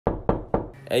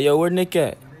Hey, yo, where Nick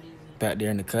at? Back there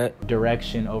in the cut.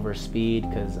 Direction over speed,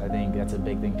 because I think that's a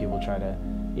big thing people try to,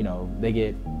 you know, they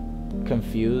get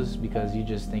confused because you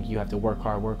just think you have to work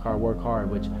hard,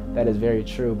 which that is very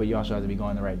true, but you also have to be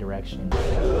going the right direction.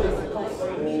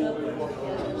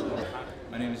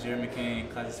 My name is McCain,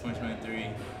 class of 2023,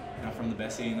 and I'm from the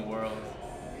best city in the world,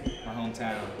 my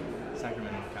hometown,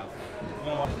 Sacramento,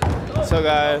 California. So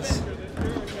guys,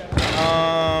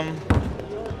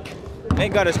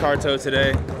 Nick got his car towed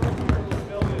today.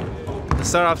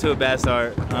 Start off to a bad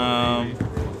start.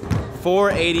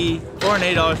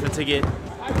 $480 for a ticket.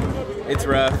 It's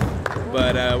rough,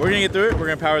 but we're gonna get through it. We're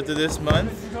gonna power through this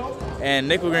month. And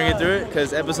Nick, we're gonna get through it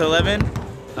because episode 11,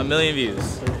 1 million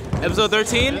views. Episode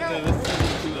 13,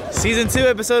 season 2,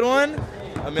 episode 1,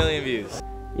 1 million views.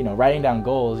 You know, writing down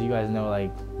goals, you guys know,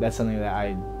 like, that's something that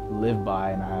I live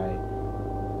by and I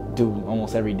do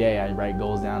almost every day. I write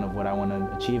goals down of what I want to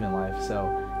achieve in life. So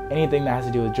anything that has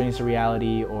to do with dreams to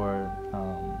reality or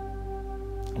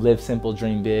live simple,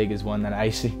 dream big is one that I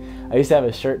used to have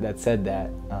a shirt that said that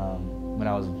when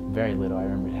I was very little. I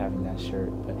remember having that shirt.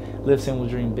 But live simple,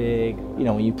 dream big. You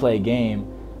know, when you play a game,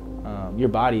 your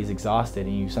body is exhausted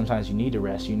and sometimes you need to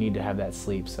rest. You need to have that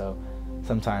sleep. So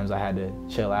sometimes I had to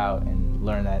chill out and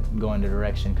learn that, go in the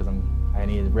direction because I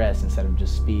needed rest instead of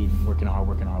just speed and working hard.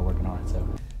 So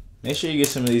Make sure you get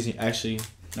some of these. Actually,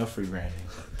 no free branding.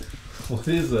 What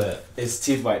is that? It's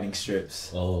teeth whitening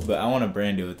strips. Oh. But I want to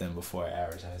brand it with them before I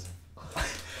advertise them.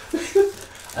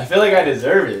 I feel like I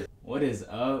deserve it. What is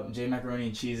up? J Macaroni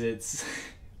and Cheez-Its.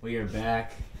 We are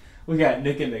back. We got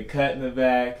Nick in the cut in the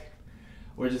back.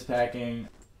 We're just packing.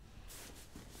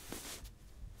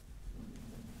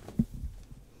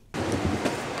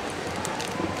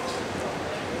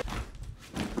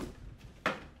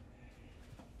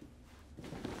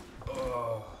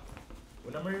 Oh.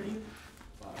 What number are you?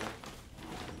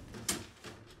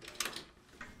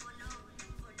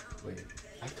 Wait,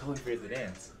 I totally forget the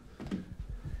dance.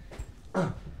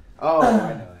 Oh,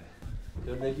 I know it.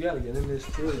 Yo, Nick, you gotta get in this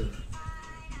too.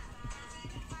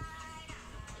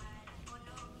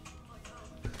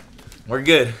 We're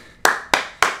good.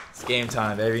 It's game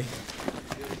time, baby.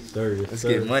 Let's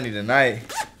get money tonight.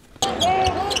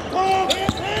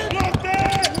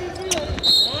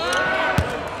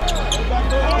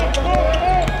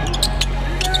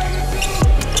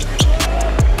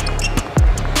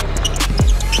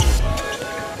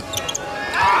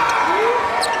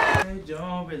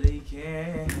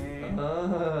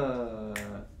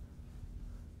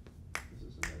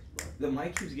 The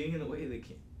mic keeps getting in the way of the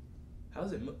camera.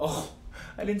 How's it? Oh,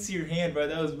 I didn't see your hand, bro.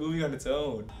 That was moving on its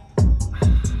own.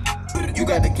 You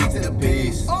got the key to the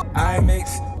peace. I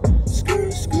mix.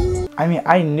 I mean,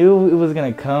 I knew it was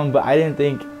gonna come, but I didn't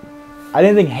think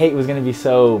hate was gonna be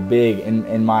so big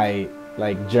in my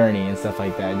like journey and stuff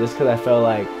like that. Just because I felt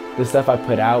like the stuff I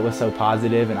put out was so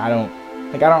positive, and I don't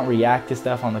react to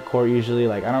stuff on the court usually.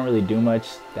 Like I don't really do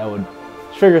much that would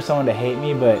trigger someone to hate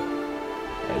me, but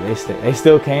they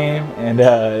still came, and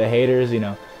the haters, you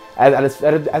know, at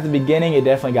the beginning it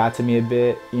definitely got to me a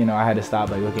bit. You know, I had to stop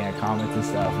like looking at comments and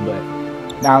stuff, but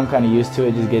now I'm kind of used to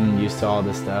it, just getting used to all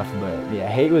this stuff. But yeah,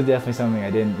 hate was definitely something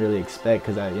I didn't really expect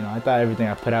because I thought everything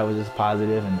I put out was just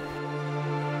positive. And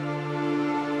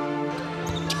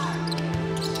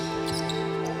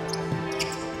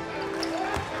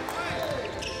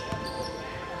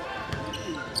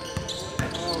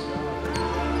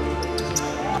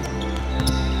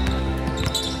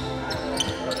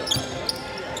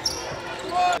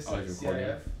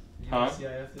Huh?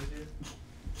 CIF this year?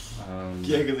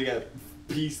 Yeah, because they got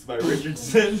pieced by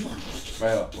Richardson.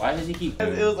 Bro, why does he keep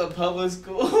doing It was a public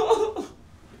school.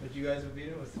 But you guys would beat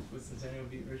it? Was Centennial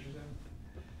beat Richardson?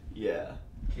 Yeah.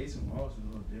 Case of Wallace was a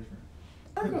little different.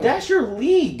 That's your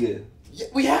league. Yeah,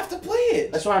 we have to play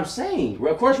it. That's what I'm saying.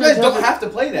 Of course, You guys don't have to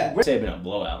play that. Say it's been a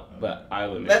blowout, but I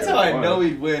would. That's how I know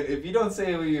we'd win. If you don't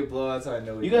say we would blow, that's how I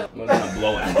know we'd You win. guys, well, not a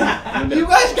blowout. You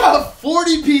guys got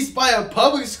 40 piece by a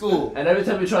public school. And every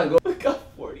time we try and go, We got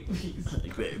 40 piece.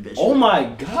 oh my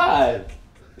god.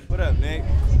 What up, Nick?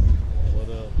 What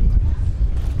up?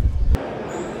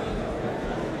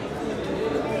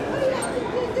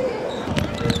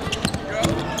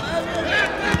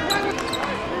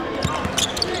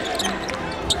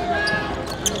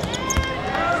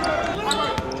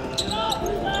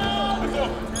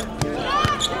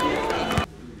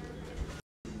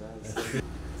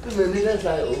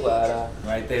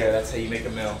 Right there, that's how you make a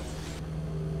mill.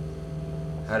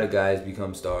 How do guys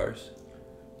become stars?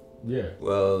 Yeah.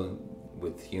 Well,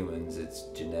 with humans, it's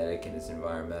genetic and it's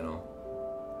environmental.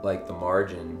 Like the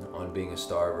margin on being a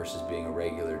star versus being a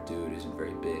regular dude isn't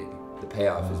very big. the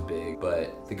payoff is big.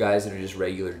 But the guys that are just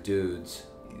regular dudes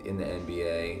in the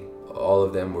NBA, all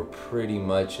of them were pretty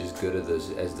much as good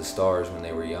as the stars when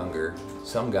they were younger.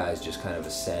 Some guys just kind of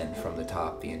ascend from the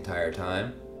top the entire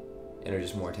time and are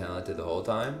just more talented the whole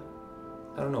time.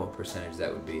 I don't know what percentage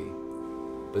that would be,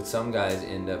 but some guys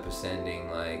end up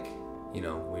ascending like, you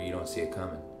know, where you don't see it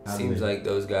coming. Seems like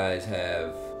those guys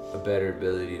have a better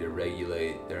ability to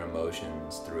regulate their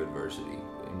emotions through adversity.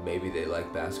 And maybe they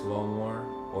like basketball more,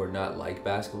 or not like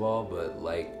basketball, but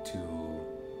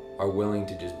are willing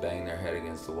to just bang their head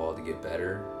against the wall to get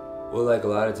better. Well, like a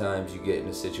lot of times you get in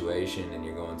a situation and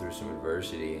you're going through some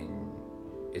adversity and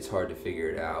it's hard to figure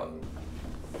it out.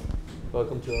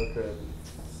 Welcome to our crib.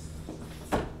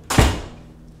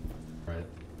 Right.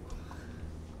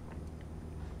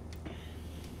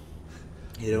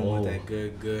 You don't want that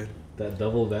good. That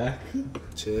double back?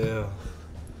 Chill.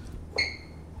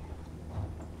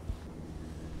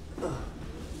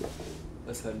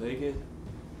 That's that naked.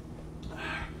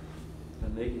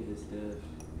 That naked is dead.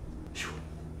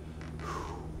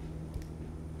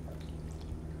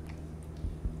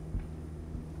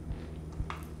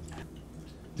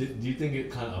 Do you think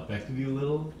it kind of affected you a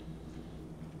little?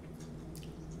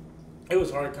 It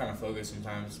was hard to kind of focus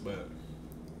sometimes, but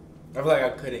I feel like I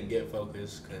couldn't get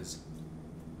focused because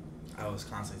I was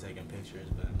constantly taking pictures,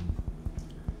 but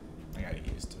I gotta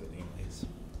get used to it anyways.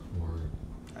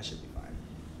 I should be fine.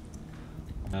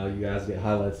 Now you guys get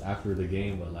highlights after the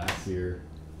game, but last year,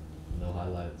 no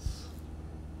highlights.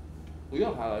 We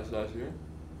got highlights last year.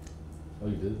 Oh,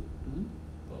 you did? Mm-hmm.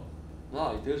 Oh.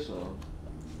 No, like this though.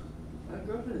 My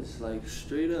girlfriend is like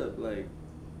straight up like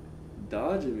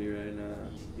dodging me right now.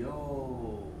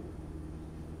 Yo.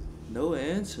 No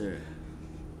answer.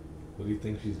 What do you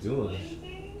think she's doing?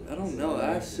 I don't know.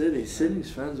 Ask Sydney. Sydney's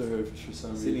friends with her for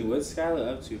some reason. Sydney, what's Skylar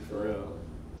up to for real?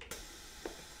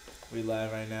 We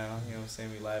live right now, you know what I'm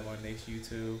saying? We live on Nick's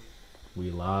YouTube. We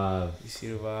live. You see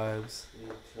the vibes.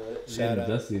 Shout out.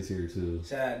 Dusty's here too.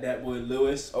 Shout out that boy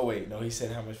Lewis. Oh wait, no, he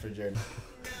said how much for Jordan.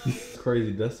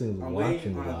 Crazy, Dustin's I'm watching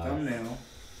waiting the on a live. thumbnail.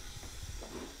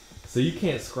 So you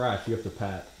can't scratch, you have to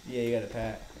pat. Yeah, you gotta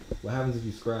pat. What happens if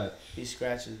you scratch? He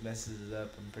scratches, messes it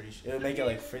up, I'm pretty sure. It'll make it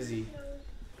like frizzy.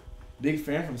 Big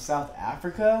fan from South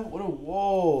Africa? What a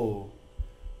whoa.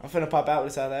 I'm finna pop out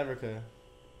with South Africa.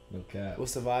 No cap.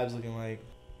 What's the vibes looking like?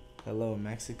 Hello,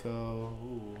 Mexico.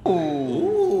 Ooh.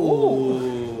 Ooh.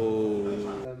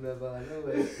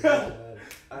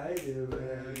 I do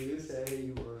whatever you say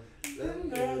you want. Them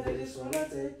girls, they just wanna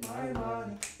take my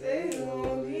money. They don't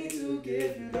want me to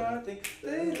give you nothing.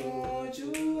 They don't want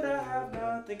you to have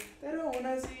nothing. They don't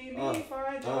wanna see me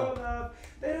find your love.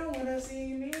 They don't wanna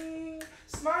see me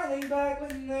smiling back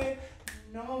when they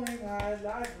knowing I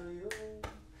lie for you.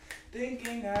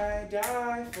 Thinking I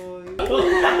die for you. Eyes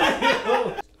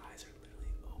are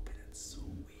literally open. It's so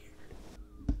weird.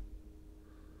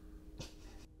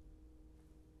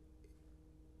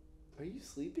 Are you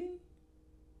sleeping?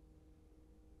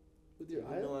 With your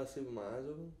eyes? No, I sleep with my eyes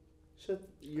open. I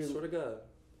swear to God.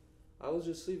 I was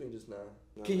just sleeping just now.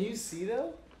 Can you see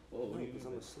though? Oh, what do you mean?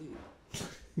 I'm asleep.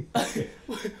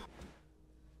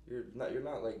 You're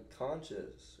not like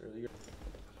conscious or you're.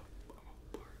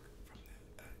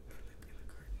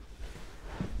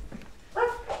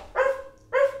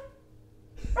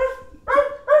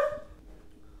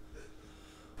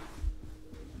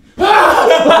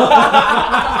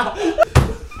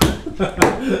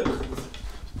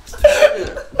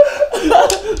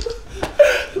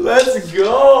 Let's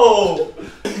go!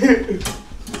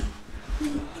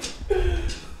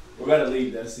 We gotta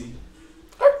leave, Dusty.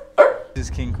 This is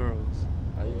King Curls.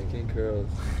 I use King Curls.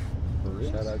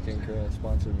 Shout out King Curls,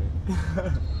 sponsor me.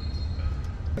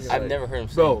 I've never heard him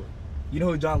say. Bro, you know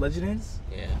who John Legend is?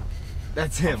 Yeah.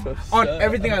 That's him. On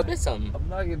everything I... It's something. I'm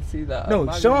not gonna see that.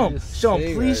 No, show him. Show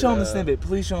him. Please show him the snippet.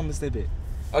 Please show him the snippet.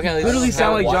 Okay, let's Literally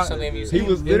sound like John... something of you He singing.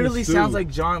 was literally sounds like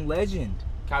John Legend.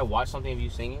 Can I watch something of you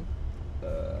singing?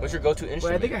 What's your go-to instrument?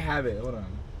 Wait, I think I have it. Hold on.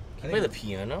 Can you play the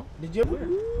piano? Did you ever?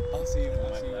 I'll see you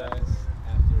guys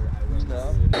after I win.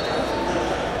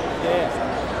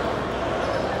 Yeah.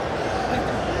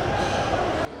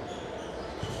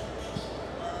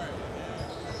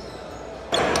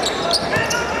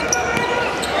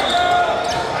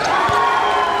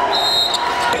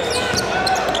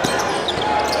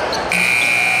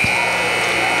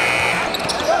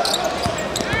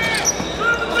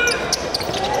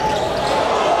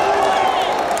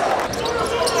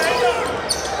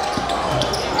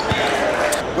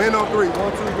 Win on three.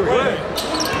 1, 2, 3.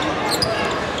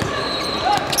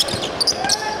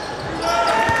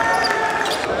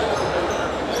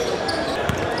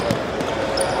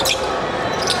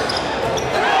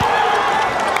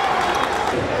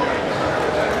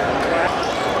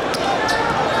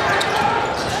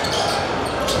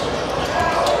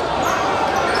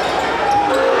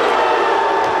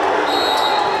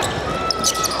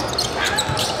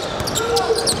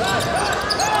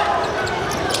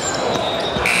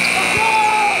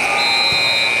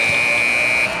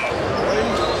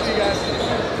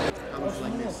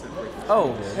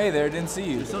 Hey there, didn't see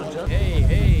you. Hey.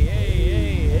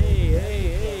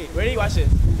 Ready? Watch this.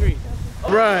 3.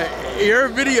 Right, your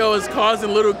video is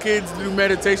causing little kids to do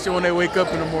meditation when they wake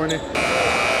up in the morning.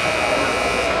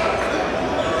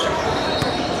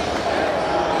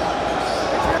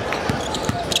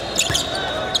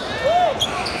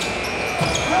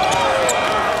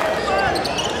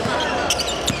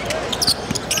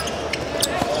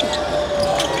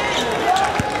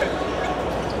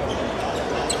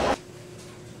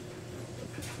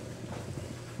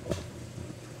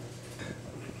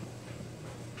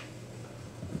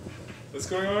 What's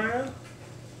going on right now?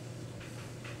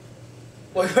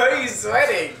 Why are you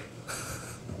sweating?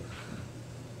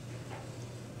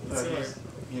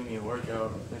 Give me a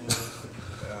workout.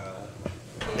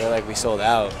 They're like we sold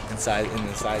out in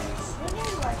the sizes.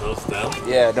 Those them?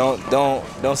 Yeah,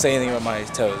 don't say anything about my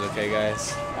toes, okay,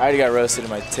 guys? I already got roasted in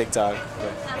my TikTok.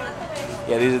 But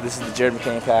yeah, this is the Jared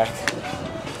McCain pack.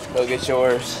 Go get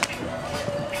yours.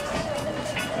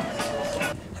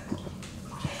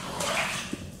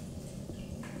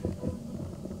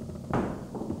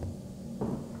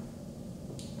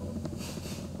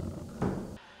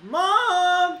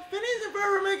 Mom, Phineas and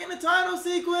Ferb are making the title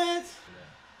sequence.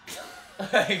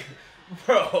 Like,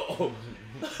 bro.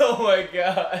 Oh my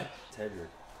god. Tedrick.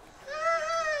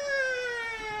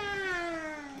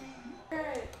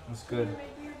 That's good.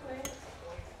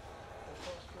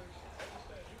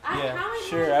 Yeah,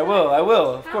 Sure, I will.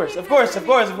 Of course. You're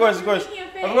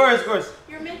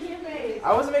making a face.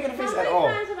 I wasn't making a face at all.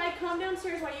 How many times have I come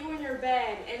downstairs while you were in your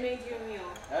bed and made you a meal?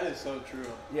 That is so true.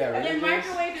 Yeah, And really, then Jace?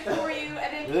 microwaved it for you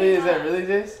and then Really, is came that up. really,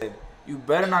 Jace? You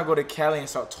better not go to Cali and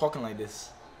start talking like this.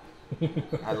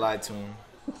 I lied to him.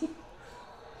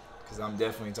 Because I'm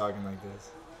definitely talking like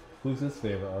this. Who's his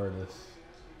favorite artist?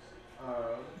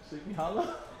 Sleepy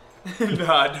Hollow?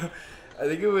 Nah, I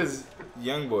think it was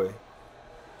Youngboy.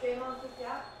 Draymond picked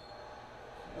out.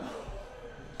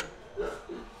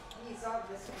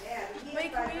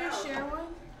 Wait, can we just share one?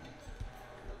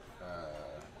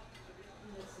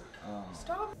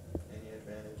 Stop. Any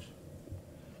advantage?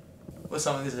 What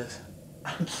song is this?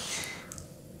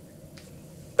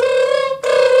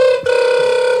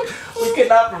 We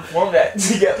cannot perform that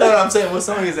together. No, I'm saying, what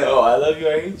song is that? Oh, I love you,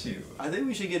 I hate you. I think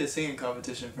we should get a singing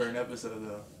competition for an episode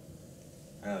though.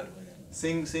 I would win.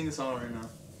 Sing a song right now.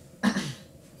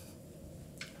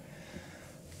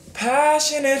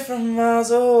 Passionate from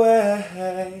miles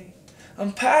away.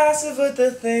 I'm passive with the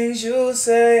things you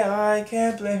say. I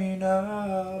can't blame you,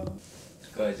 no.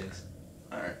 Go ahead, Jace.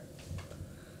 Alright.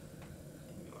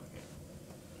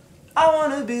 I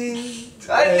wanna be.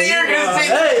 I knew you were gonna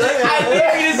sing. I knew you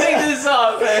were gonna sing this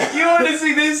song. You want to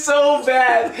sing this so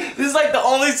bad. This is like the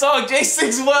only song Jay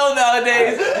sings well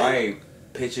nowadays. My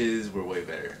pitches were way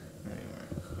better. Anyway,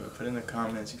 put in the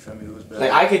comments. You feel me? Who's better?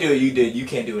 Like I could do what you did. You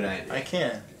can't do what I did. I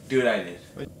can. Do what I did.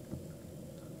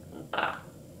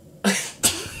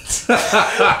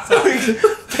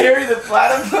 Perry the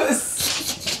platypus.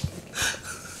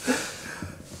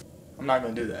 I'm not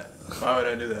gonna do that. Why would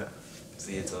I do that?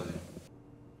 See, I told you.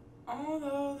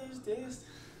 Although there's distance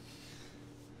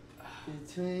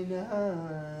between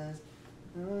us.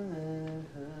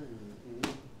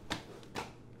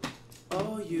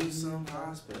 Oh, you some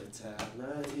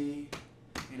hospitality,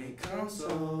 and it comes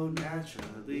so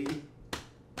naturally.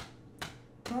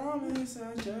 Promise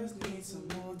I just need some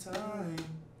more time.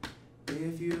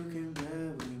 If you can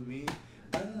bear with me,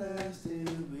 unless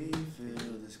till we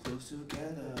feel this close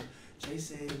together,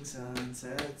 chasing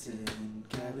sunsets in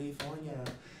California.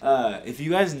 If you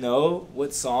guys know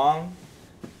what song,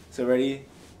 so ready?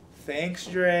 Thanks,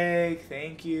 Drake.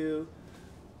 Thank you.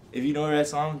 If you know that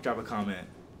song, drop a comment.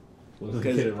 Let's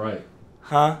get it right.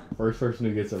 Huh? First person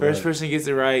who gets it right. First person gets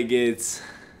it right gets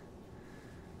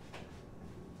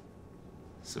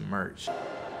some merch.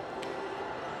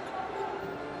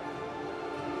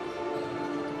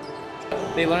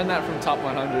 They learned that from Top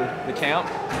 100, the camp.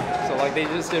 So like they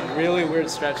just did really weird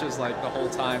stretches like the whole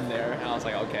time there. And I was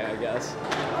like, okay, I guess.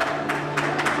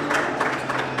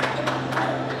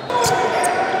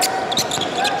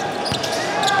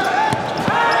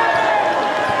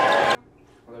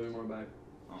 I'll have you more back.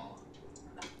 Oh.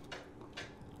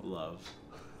 Love.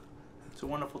 It's a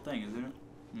wonderful thing, isn't it?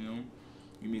 You know,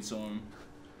 you meet someone,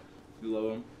 you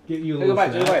love them. Get you a Go little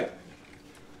back, snack. go back.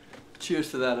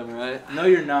 Cheers to that, am I right? No,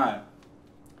 you're not.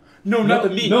 No, not the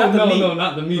meat. No, not the meat. no,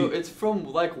 not the meat. Bro, it's from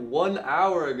like 1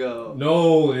 hour ago.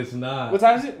 No, it's not. What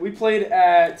time is it? We played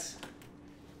at.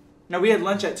 No, we had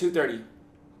lunch at 2:30.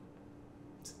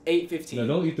 It's 8:15. No,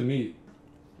 don't eat the meat.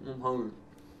 I'm hungry.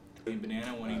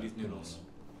 Banana, want to eat these noodles.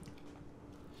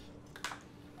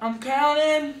 I'm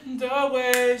counting the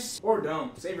ways. Or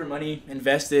don't. Save your money,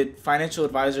 invest it. Financial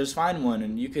advisors, find one,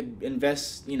 and you could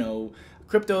invest, you know,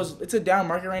 cryptos. It's a down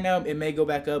market right now. It may go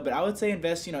back up, but I would say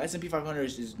invest, you know, S&P 500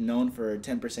 is known for a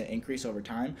 10% increase over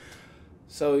time.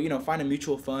 So, you know, find a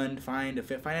mutual fund, find a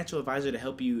financial advisor to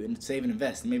help you and save and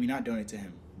invest, and maybe not donate to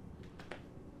him.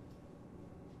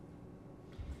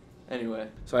 Anyway.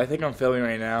 So I think I'm filming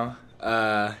right now.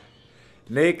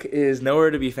 Nick is nowhere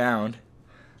to be found.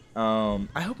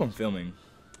 I hope I'm filming.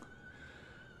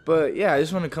 But yeah, I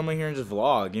just want to come in here and just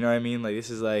vlog, you know what I mean? Like, this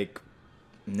is like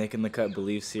Nick in the Cut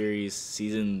Believe series,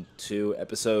 season 2,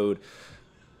 episode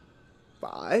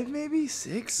 5, maybe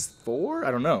 6, 4,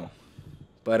 I don't know.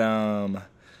 But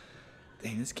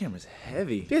dang, this camera's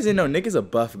heavy. You guys didn't know Nick is a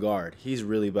buff guard. He's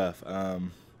really buff.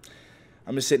 I'm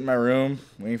just sitting in my room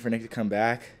waiting for Nick to come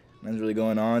back. Nothing's really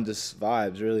going on, just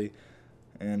vibes really.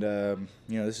 And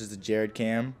you know, this is the Jared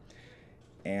cam.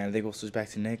 And I think we'll switch back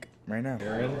to Nick right now.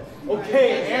 Aaron?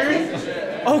 Okay, Aaron.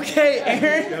 Okay,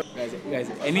 Aaron.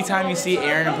 Guys, anytime you see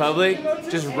Aaron in public,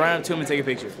 just run up to him and take a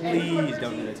picture. Please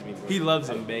don't do that to me, bro. He loves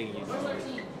it. I'm begging you.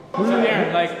 So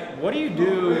Aaron, like, what do you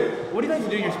like to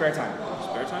do in your spare time?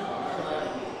 Spare time?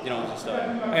 You know, just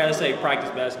I gotta say, practice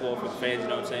basketball for the fans. You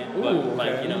know what I'm saying? But Ooh, like,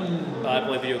 okay. you know, I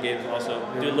play video games also.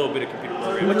 Do a little bit of computer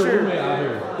programming.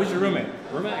 Who's your roommate?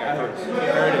 Roommate? I got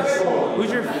Curtis. Curtis.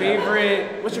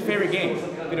 What's your favorite game?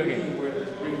 Video game?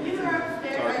 It's a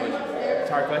hard question. It's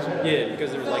a hard question? Yeah,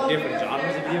 because there's like different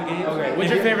genres of video games. Okay.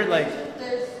 What's your favorite like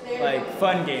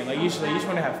fun game? Like you just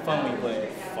want to have fun when you play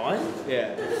it. Fun?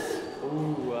 Yeah.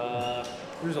 Ooh,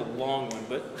 there's a long one,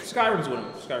 but Skyrim's one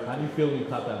of them. How do you feel when you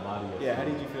caught that body? Yeah, how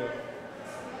did you feel?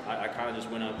 I kind of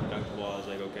just went up and dunked the ball. I was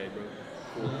like, okay, bro.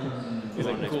 Cool. He's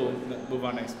like, cool. Move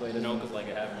on next play. No, because like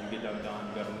it happened. You get dunked on,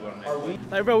 you gotta move on next play.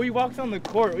 Like, bro, we walked on the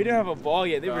court. We didn't have a ball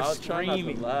yet. They were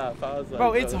screaming. I was like,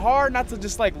 bro, it's hard not to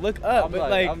just like look up, but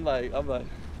like. I'm like.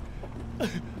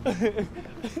 Thank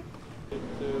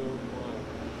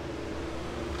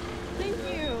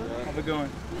you. How's it going?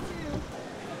 You too.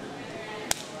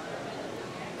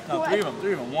 No,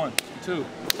 three of them. 1, 2,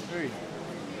 3.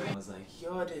 I was like,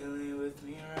 you're dealing with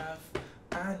me rough.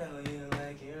 I know you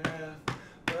like it rough,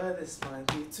 but this might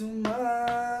be too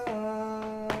much.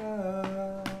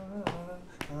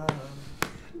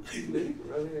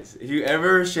 If you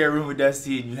ever share a room with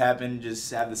Dusty and you happen to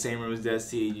just have the same room as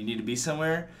Dusty and you need to be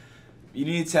somewhere, you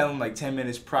need to tell him like 10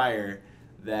 minutes prior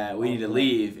that we need to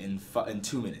leave in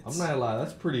 2 minutes. I'm not gonna lie,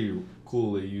 that's pretty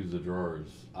cool they use the drawers.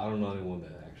 I don't know anyone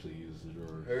that actually uses the drawers.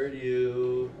 Heard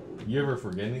you. You ever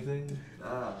forget anything?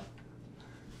 Nah.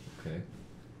 Okay.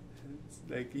 It's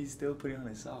like he's still putting on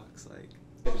his socks, like.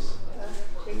 Hands.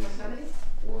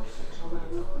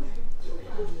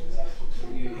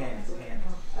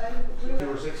 You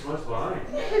were 6 months behind.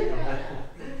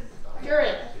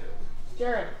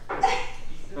 Jared.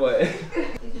 What?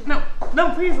 No,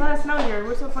 please let us know, Jared.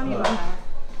 What's so funny about that?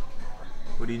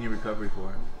 What do you need recovery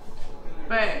for?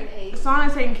 But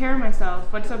Sana's taking care of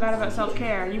myself. What's so bad about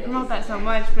self-care? You promote that so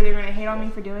much, but you're gonna hate on me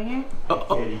for doing it?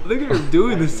 Oh, look at her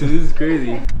doing this to me. This is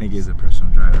crazy. Nick is a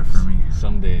personal driver for me.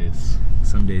 Some days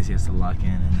he has to lock in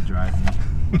and drive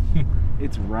me.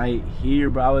 It's right here,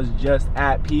 bro. I was just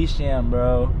at P-Sham,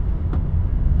 bro.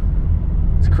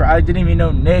 I didn't even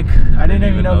know Nick. I didn't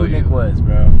even know who Nick was,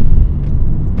 bro.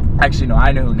 Actually, no,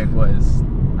 I knew who Nick was.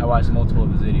 I watched multiple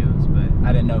of his videos, but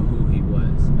I didn't know who he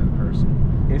was as a person.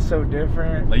 It's so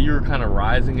different. like you were kind of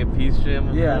rising at Peace Jam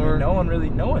before? Yeah, I mean, no one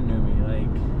knew me. Like,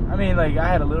 I mean, like, I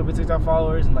had a little bit of TikTok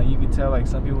followers, and like you could tell, like,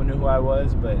 some people knew who I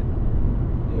was, but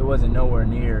it wasn't nowhere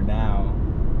near now.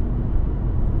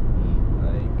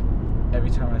 Like, every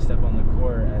time I step on the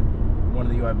court at one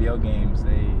of the UIBL games,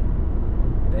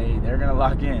 they're gonna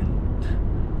lock in.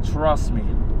 Trust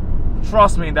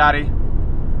me, daddy.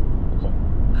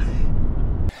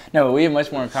 No, but we have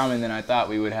much more in common than I thought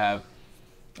we would have.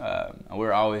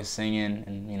 We're always singing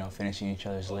and, you know, finishing each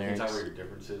other's lyrics. Can you tell where your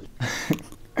difference is?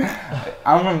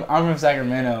 I'm from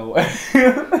Sacramento. I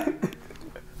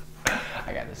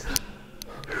got this.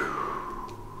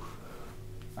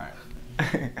 All right.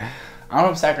 I'm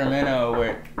from Sacramento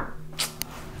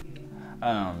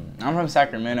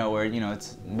where you know,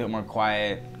 it's a bit more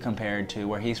quiet compared to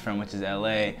where he's from, which is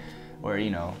LA, where,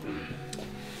 you know,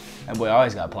 that boy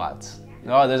always got plots.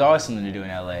 There's always something to do in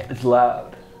LA. It's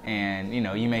loud. And, you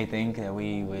know, you may think that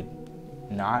we would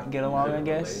not get along, I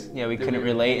guess. Yeah, we couldn't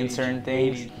relate in certain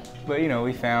things. But, you know,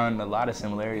 we found a lot of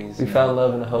similarities. We found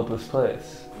love in a hopeless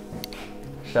place.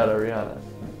 Shout out Rihanna.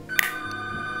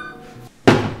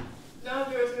 No,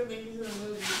 viewers gonna think he's in a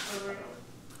movie for real.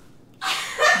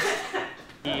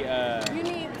 You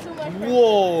need too much.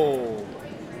 Whoa!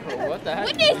 Bro, what the the heck?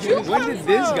 When did you When come did from?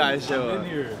 this guy show up?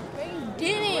 You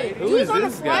didn't. Who You is was on the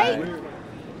this guy? flight?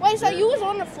 Wait, so you was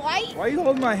on the flight? Why are you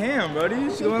holding my hand, buddy?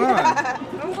 What's going on?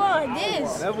 I'm going like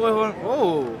this. That boy,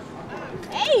 whoa.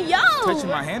 Hey, yo! Touching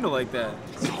my handle like that.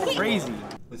 It's crazy.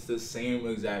 It's the same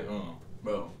exact room,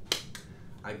 bro.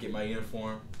 I get my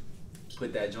uniform,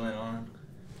 put that joint on,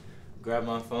 grab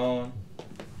my phone,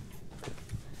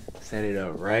 set it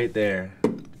up right there.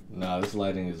 Nah, this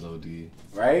lighting is OD.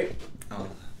 Right? Oh.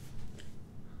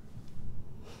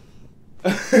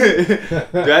 Do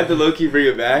I have to low-key bring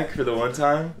it back for the one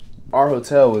time? Our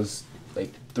hotel was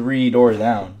like 3 doors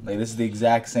down. Like this is the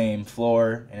exact same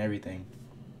floor and everything.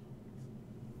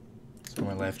 So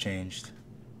my life changed.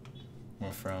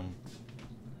 Went from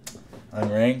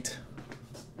unranked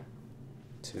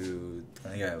to, I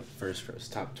think I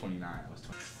first top 29. I was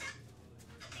 20.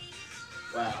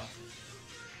 Wow.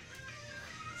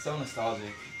 So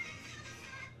nostalgic.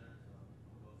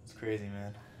 It's crazy,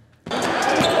 man.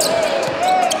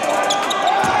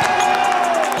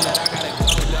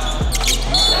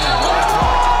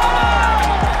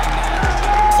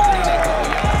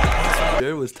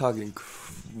 Jared was talking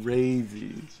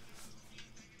crazy.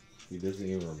 He doesn't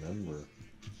even remember.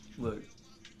 Look,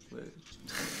 wait.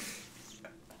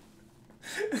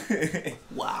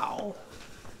 Wow.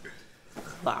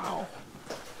 Wow.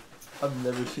 I've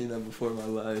never seen that before in my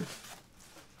life.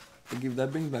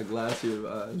 That brings back last year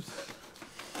vibes.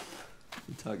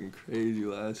 You're talking crazy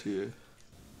last year.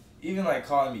 Even like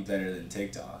calling me better than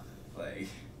TikTok. Like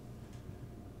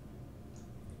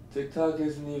TikTok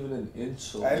isn't even an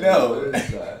insult. I know. What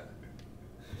is that?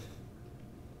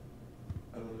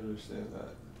 I don't understand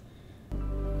that.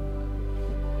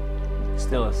 It's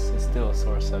still a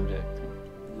sore subject.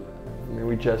 I mean,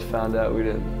 we just found out we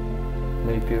didn't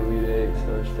make the Elite Eight, so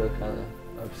we're still kind of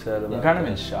upset about it. I'm kind of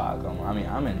in shock. I mean,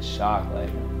 I'm in shock. Like,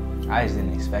 I just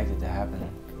didn't expect it to happen.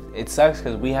 It sucks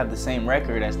because we have the same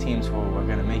record as teams who were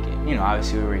going to make it. You know,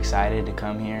 obviously we were excited to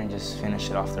come here and just finish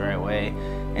it off the right way,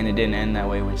 and it didn't end that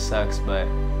way, which sucks, but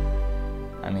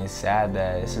I mean, it's sad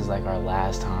that this is like our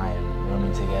last time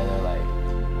rooming together, like,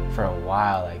 for a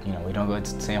while. Like, you know, we don't go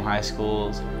to the same high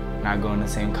schools, not going to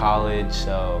the same college,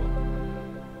 so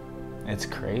it's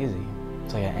crazy.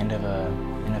 It's like an end of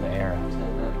an era.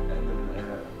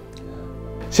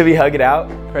 Should we hug it out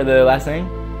for the last thing?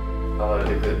 Oh, I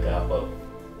think good dap up.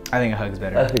 I think a hug's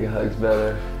better. I think a hug's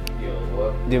better. Yo,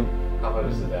 what? How about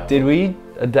just a dap? Did we?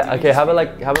 Okay, how about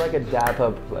like a dap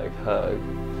up like hug?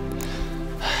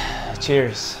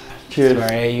 Cheers. Cheers. To our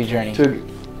AAU journey.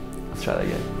 Let's try that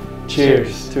again.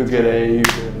 Cheers to a good AAU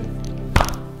journey.